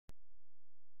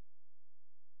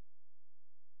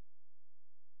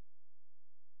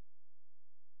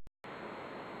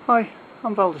Hi,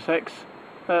 I'm X,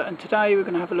 and today we're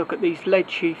going to have a look at these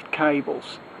lead sheathed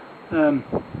cables. Got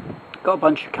a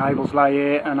bunch of cables lay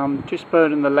here, and I'm just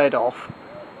burning the lead off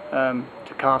to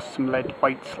cast some lead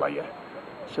weights later.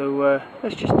 So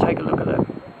let's just take a look at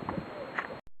them.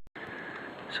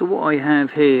 So what I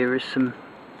have here is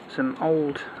some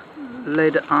old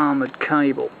lead armoured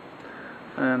cable.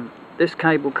 This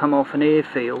cable come off an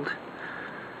airfield.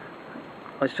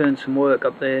 I was doing some work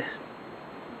up there,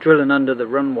 drilling under the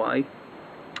runway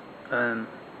on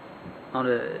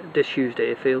a disused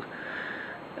airfield,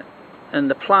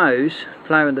 and the ploughing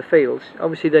the fields,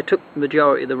 obviously they took the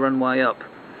majority of the runway up,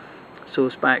 so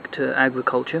it's back to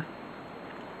agriculture,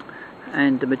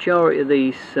 and the majority of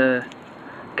these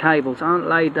cables aren't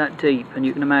laid that deep, and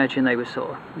you can imagine they were sort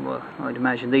of, well, I'd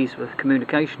imagine these were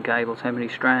communication cables, how many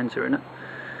strands are in it,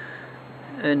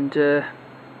 and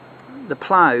the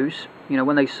ploughs, you know,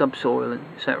 when they subsoil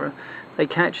etc., they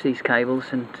catch these cables,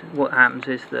 and what happens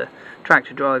is the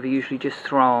tractor driver usually just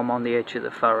throw them on the edge of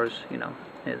the furrows, you know,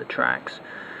 near the tracks.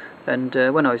 And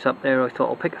when I was up there, I thought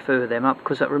I'll pick a few of them up,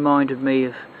 because that reminded me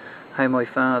of how my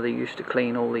father used to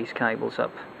clean all these cables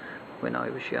up when I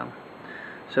was young.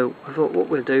 So I thought what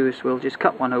we'll do is we'll just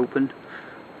cut one open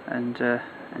and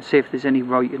see if there's any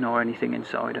writing or anything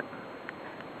inside it.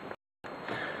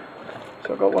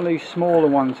 So I've got one of these smaller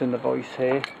ones in the vise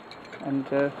here, and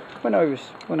when I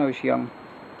was young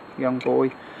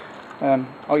boy,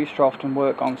 I used to often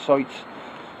work on sites,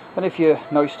 and if you're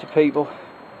nice to people,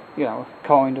 you know,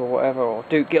 kind or whatever, or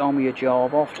do get on with your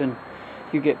job, often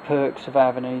you get perks of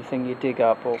having anything you dig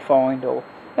up or find, or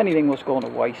anything was going to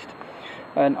waste.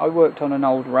 And I worked on an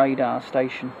old radar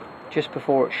station just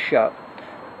before it shut,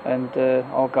 and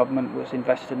our government was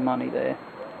investing money there,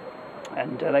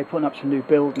 and they putting up some new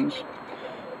buildings.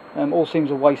 All seems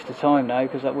a waste of time now,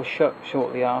 because that was shut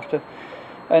shortly after,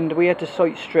 and we had to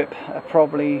site strip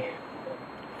probably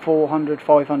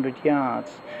 400-500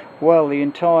 yards. Well, the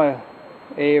entire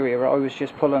area, I was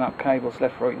just pulling up cables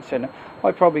left, right and centre.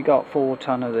 I probably got 4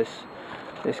 ton of this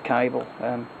cable.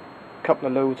 A couple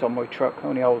of loads on my truck,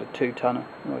 only hold a 2 tonner,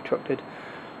 my truck did,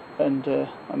 and I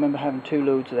remember having 2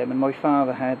 loads of them, and my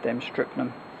father had them, stripping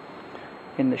them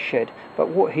in the shed. But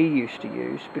what he used to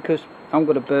use, because I'm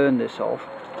going to burn this off,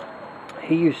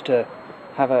 he used to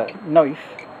have a knife,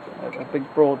 a big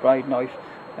broad blade knife,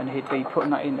 and he'd be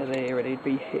putting that into there, and he'd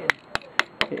be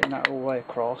hitting that all the way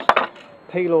across,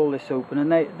 peel all this open,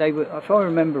 and they were, if I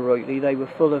remember rightly, they were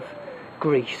full of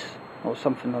grease or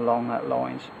something along that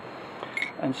lines.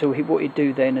 And so what he'd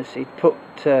do then is he'd put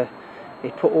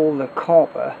all the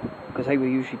copper, because they were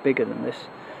usually bigger than this,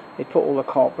 he'd put all the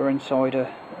copper inside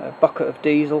a bucket of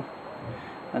diesel,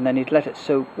 and then he'd let it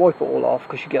soak, wipe it all off,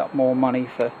 because you get more money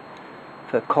for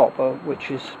copper, which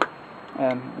is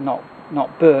not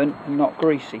burnt and not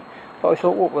greasy. But I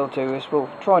thought what we'll do is we'll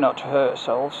try not to hurt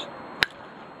ourselves,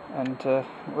 and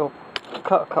we'll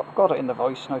cut a couple. Got it in the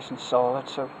vise nice and solid,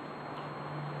 so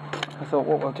I thought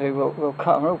what we'll do, we'll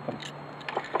cut them open.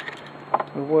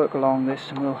 We'll work along this,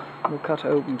 and we'll cut it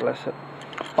open, bless it.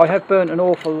 I have burnt an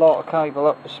awful lot of cable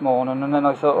up this morning, and then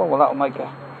I thought, oh well, that'll make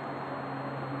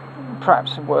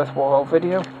perhaps a worthwhile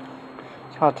video.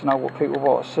 It's hard to know what people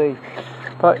want to see,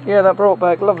 but yeah, that brought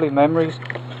back lovely memories.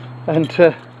 And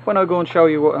when I go and show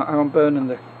you how I'm burning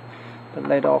the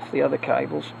lead off the other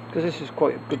cables, because this is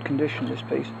quite a good condition, this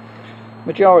piece,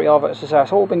 majority of it, as I say,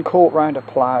 it's all been caught round a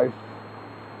plough,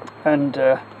 and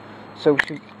so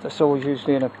that's always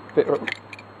usually in a bit of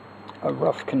a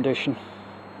rough condition.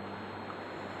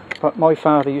 But my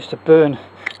father used to burn,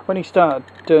 when he started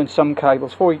doing some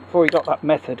cables, before he got that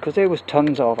method, because there was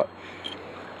tons of it,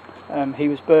 he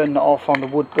was burning it off on the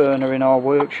wood burner in our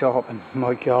workshop, and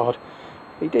my God,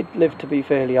 he did live to be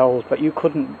fairly old, but you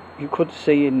could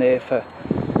see in there for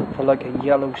like a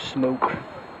yellow smoke.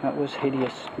 That was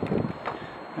hideous,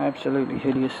 absolutely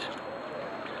hideous.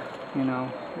 You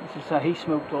know, as I say, he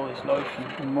smoked all his life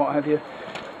and what have you,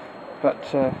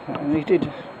 but and he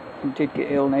did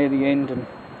get ill near the end, and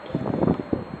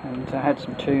had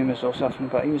some tumours or something,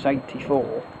 but he was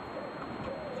 84,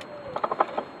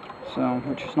 so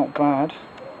which is not bad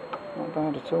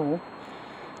at all.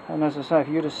 And as I say, if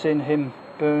you'd have seen him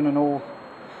burning all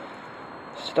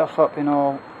stuff up in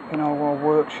our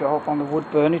workshop on the wood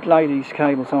burn, he'd lay these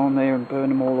cables on there and burn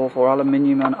them all off, or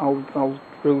aluminium and old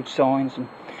road signs and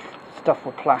stuff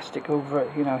with plastic over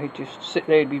it. You know, he'd just sit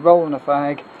there, he'd be rolling a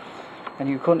fag, and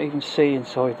you couldn't even see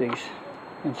inside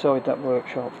that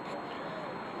workshop.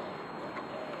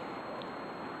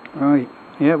 Right,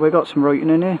 yeah, we got some writing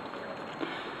in here.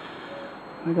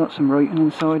 We got some writing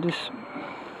inside this,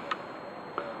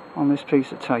 on this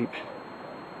piece of tape.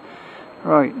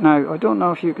 Right, now I don't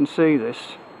know if you can see this,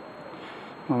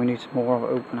 Well, we need some more of it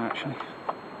open actually.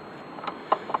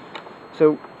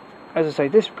 So, as I say,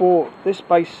 this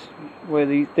base where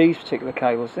these particular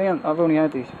cables, I've only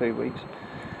had these a few weeks.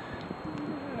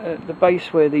 The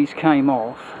base where these came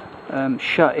off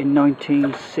shut in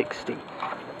 1960,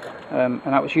 and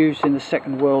that was used in the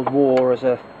Second World War as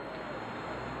a,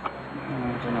 I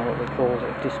don't know what they called it,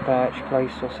 a dispatch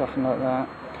place or something like that.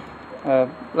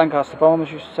 Lancaster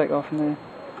bombers used to take off in there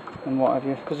and what have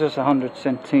you, because there's 100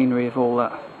 centenary of all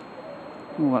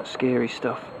that scary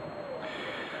stuff.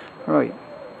 Right,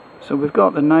 so we've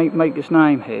got the maker's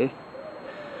name here,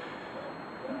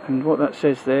 and what that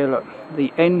says there, look,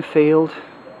 the Enfield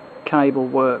Cable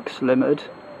Works Limited,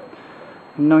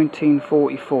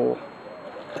 1944.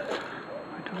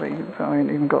 I ain't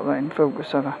even got that in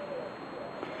focus, have I?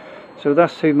 So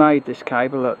that's who made this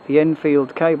cable, look, the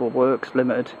Enfield Cable Works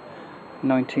Limited,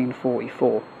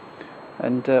 1944.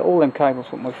 And all them cables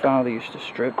what my father used to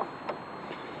strip,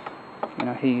 you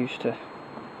know, he used to,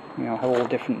 you know, have all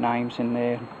different names in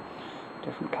there,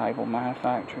 different cable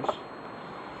manufacturers.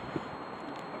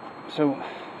 So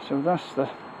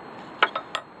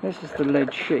this is the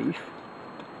lead sheath,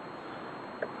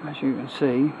 as you can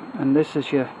see, and this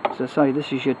is your, as I say,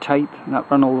 this is your tape, and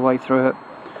that run all the way through it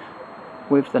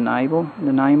with the name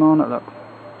on it. Look,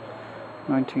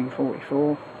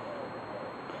 1944.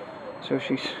 So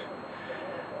she's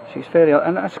fairly,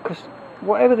 and that's because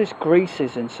whatever this grease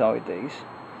is inside these,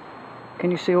 can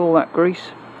you see all that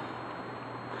grease?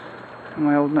 Am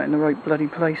I holding that in the right bloody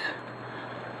place?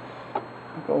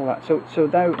 I've got all that. So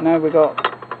now we've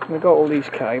got all these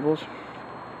cables,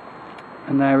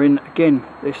 and they're in again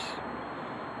this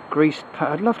greased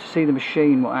pad. I'd love to see the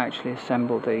machine what actually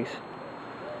assembled these.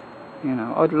 You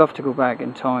know, I'd love to go back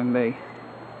in time, me.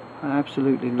 I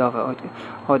absolutely love it.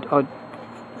 I'd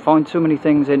find so many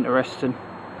things interesting,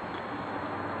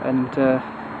 and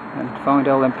find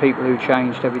all them people who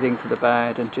changed everything for the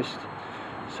bad, and just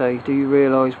say, do you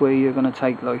realise where you're going to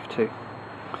take life to?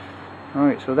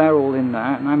 Right, so they're all in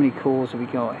that. And how many cores have we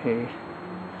got here?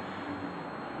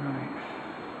 Right,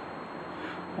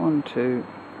 1, 2,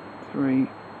 3,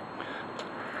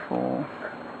 4,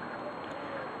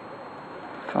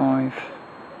 5,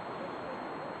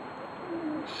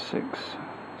 6,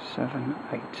 7,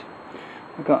 8.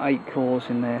 We've got 8 cores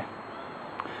in there,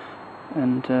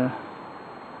 and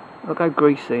look how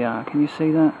greasy they are. Can you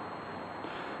see that?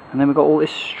 And then we've got all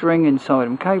this string inside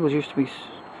them. Cables used to be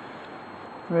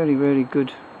really, really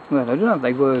good. Well, I don't know if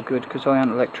they were good, because I am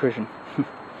an electrician.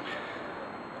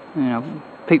 You know,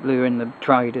 people who are in the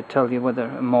trade would tell you whether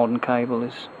a modern cable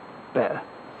is better.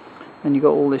 And you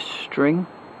got all this string.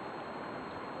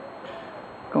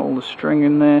 Got all the string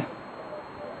in there,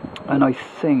 and I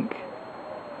think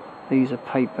these are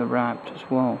paper wrapped as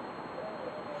well.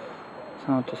 It's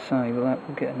hard to say, but that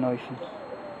will get a knife in.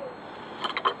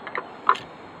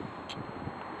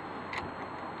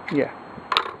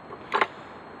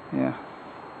 Yeah,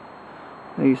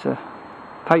 these are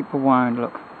paper wound,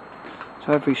 look.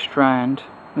 So every strand,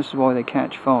 this is why they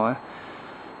catch fire,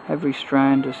 every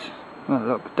strand is, well,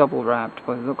 look, double wrapped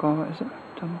by the look of it. Is it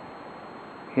double?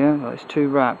 Yeah, well, there's 2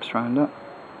 wraps around it,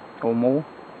 or more.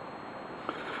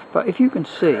 But if you can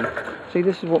see,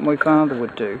 this is what my father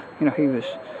would do. You know, he was,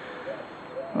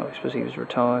 well, I suppose he was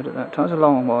retired at that time. It was a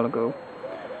long while ago.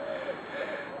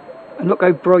 And look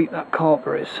how bright that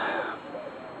copper is.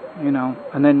 You know,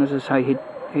 and then, as I say, he'd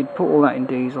put all that in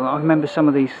diesel. I remember some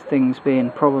of these things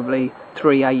being probably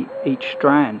 3/8 each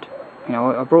strand. You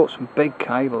know, I brought some big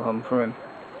cable home for him.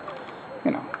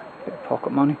 You know, a bit of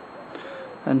pocket money.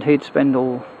 And he'd spend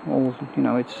all, you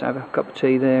know, he'd have a cup of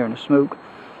tea there and a smoke.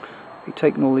 He'd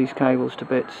taken all these cables to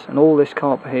bits, and all this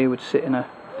copper here would sit in a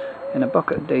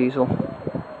bucket of diesel.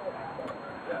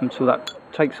 And so that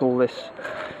takes all this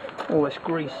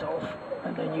grease off,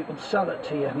 and then you can sell it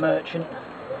to your merchant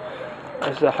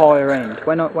as the higher end.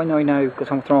 When I know, because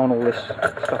I'm throwing all this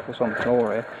stuff that's on the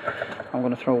floor here, I'm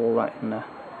going to throw all that in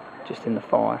just in the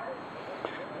fire.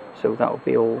 So that'll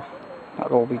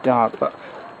all be dark. But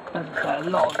as I say, a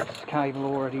lot of this cable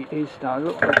already is dark.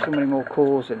 Look, like so many more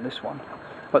cores in this one.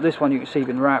 But this one you can see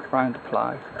been wrapped around the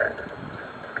plough.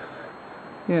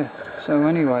 Yeah. So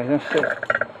anyway, that's it.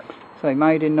 So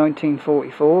made in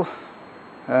 1944.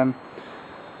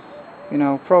 You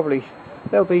know, probably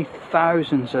there'll be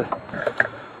thousands of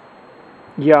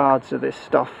yards of this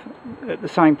stuff at the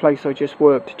same place I just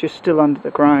worked, just still under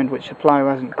the ground, which the plough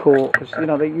hasn't caught, because you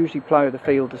know they usually plough the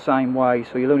field the same way,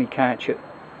 so you'll only catch it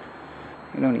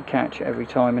every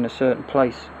time in a certain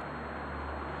place.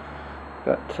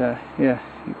 But yeah,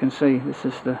 you can see this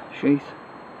is the sheath.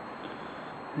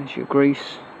 There's your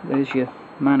grease, there's your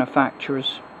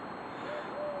manufacturers.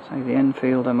 say the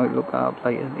Enfield, I might look that up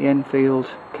later, the Enfield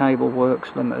Cable Works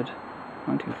Limited,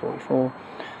 1944,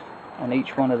 and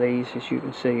each one of these, as you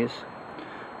can see, is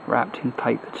wrapped in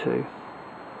paper too.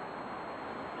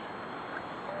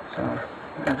 So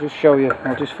I'll just show you,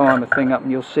 I'll just fire the thing up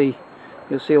and you'll see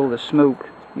all the smoke.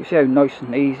 You see how nice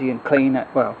and easy and clean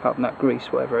that, well, apart from that grease,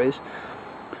 whatever it is.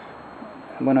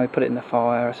 And when I put it in the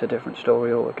fire, it's a different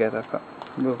story altogether, but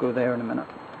we'll go there in a minute.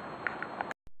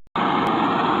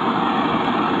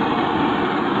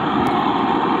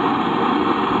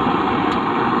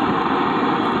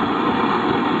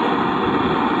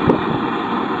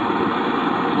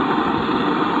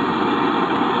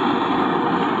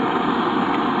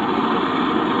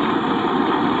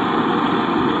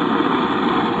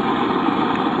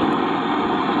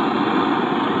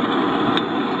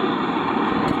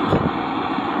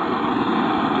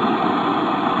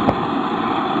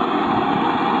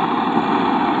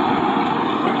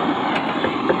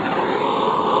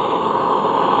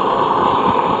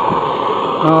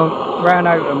 I ran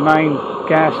out of main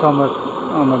gas on the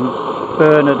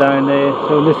burner down there,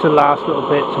 so this is the last little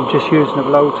bit, so I'm just using a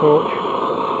blowtorch,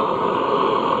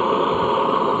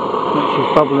 which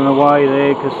is bubbling away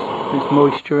there because there's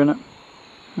moisture in it.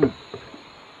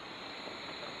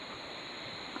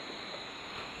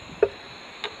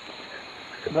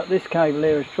 But this cable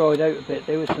here has dried out a bit.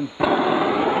 There was some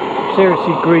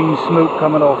seriously green smoke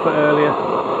coming off it earlier,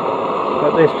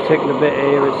 but this particular bit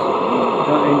here is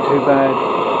not in too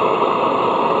bad.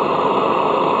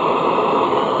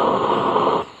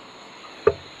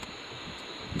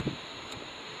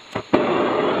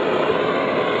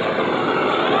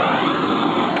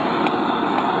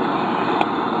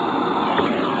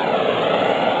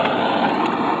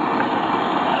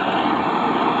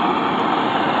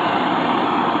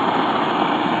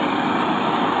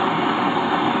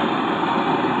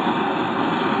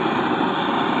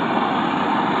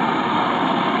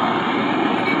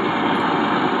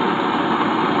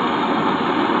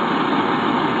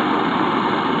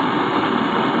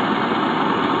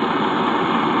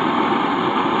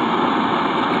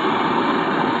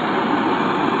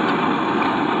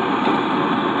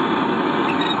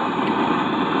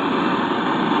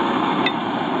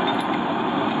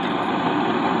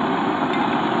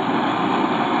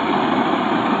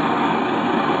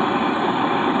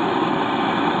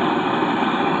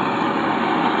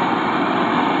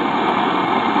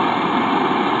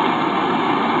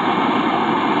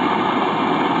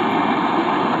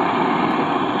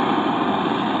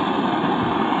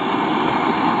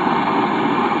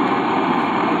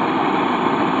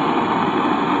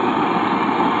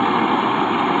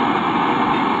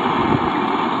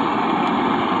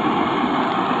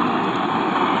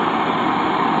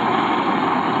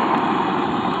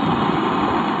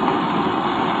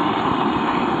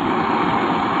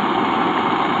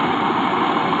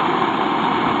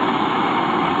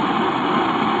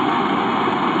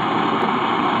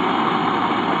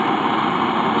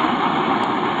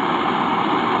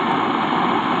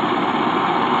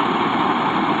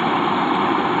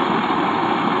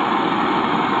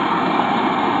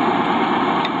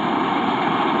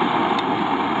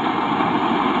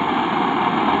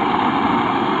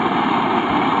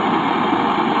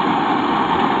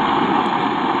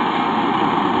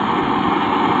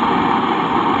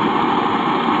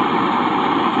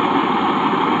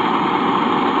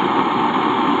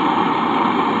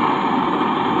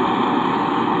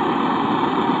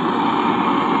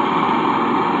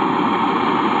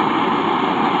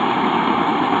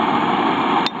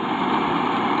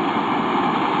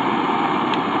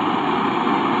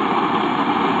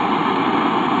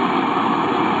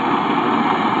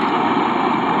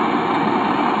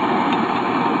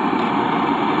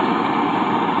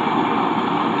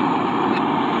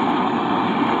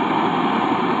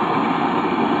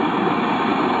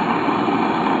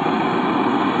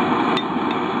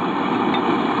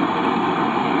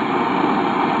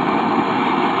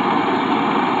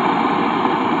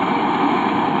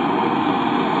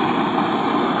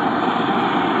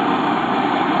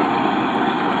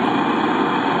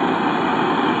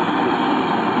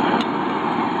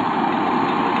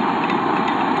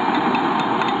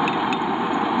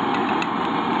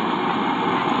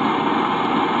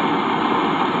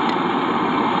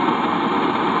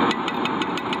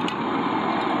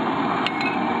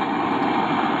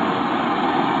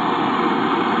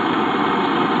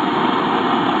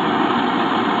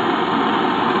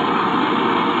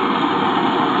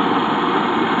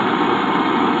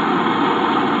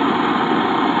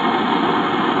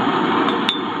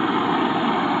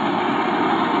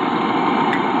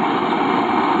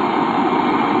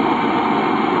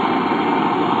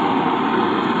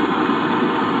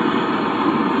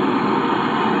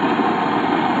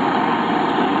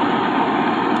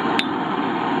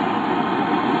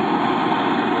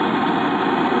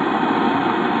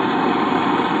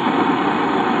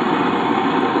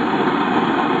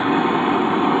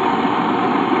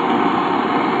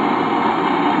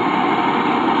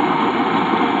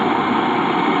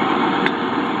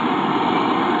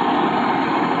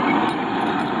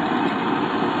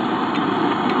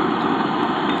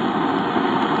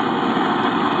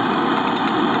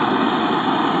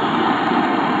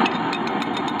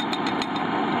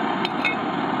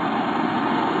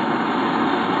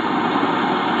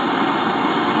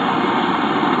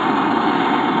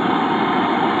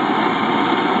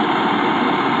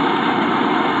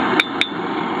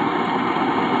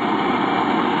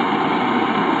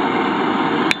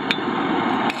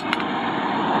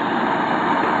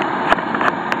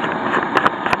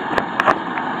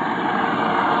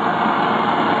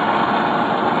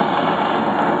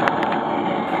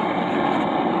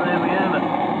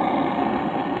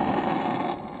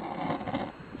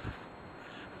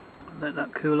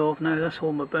 let that cool off now. That's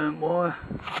all my burnt wire,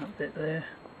 that bit there.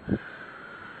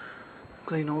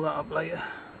 Clean all that up later.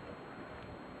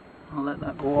 I'll let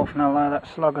that go off and I'll allow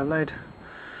that slug of lead.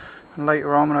 And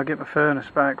later on when I get my furnace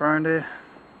back round here,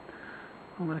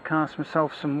 I'm going to cast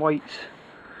myself some weights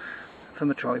for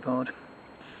my tripod.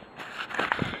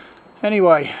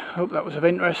 Anyway, hope that was of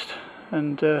interest,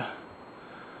 and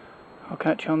I'll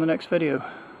catch you on the next video.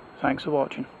 Thanks for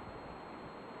watching.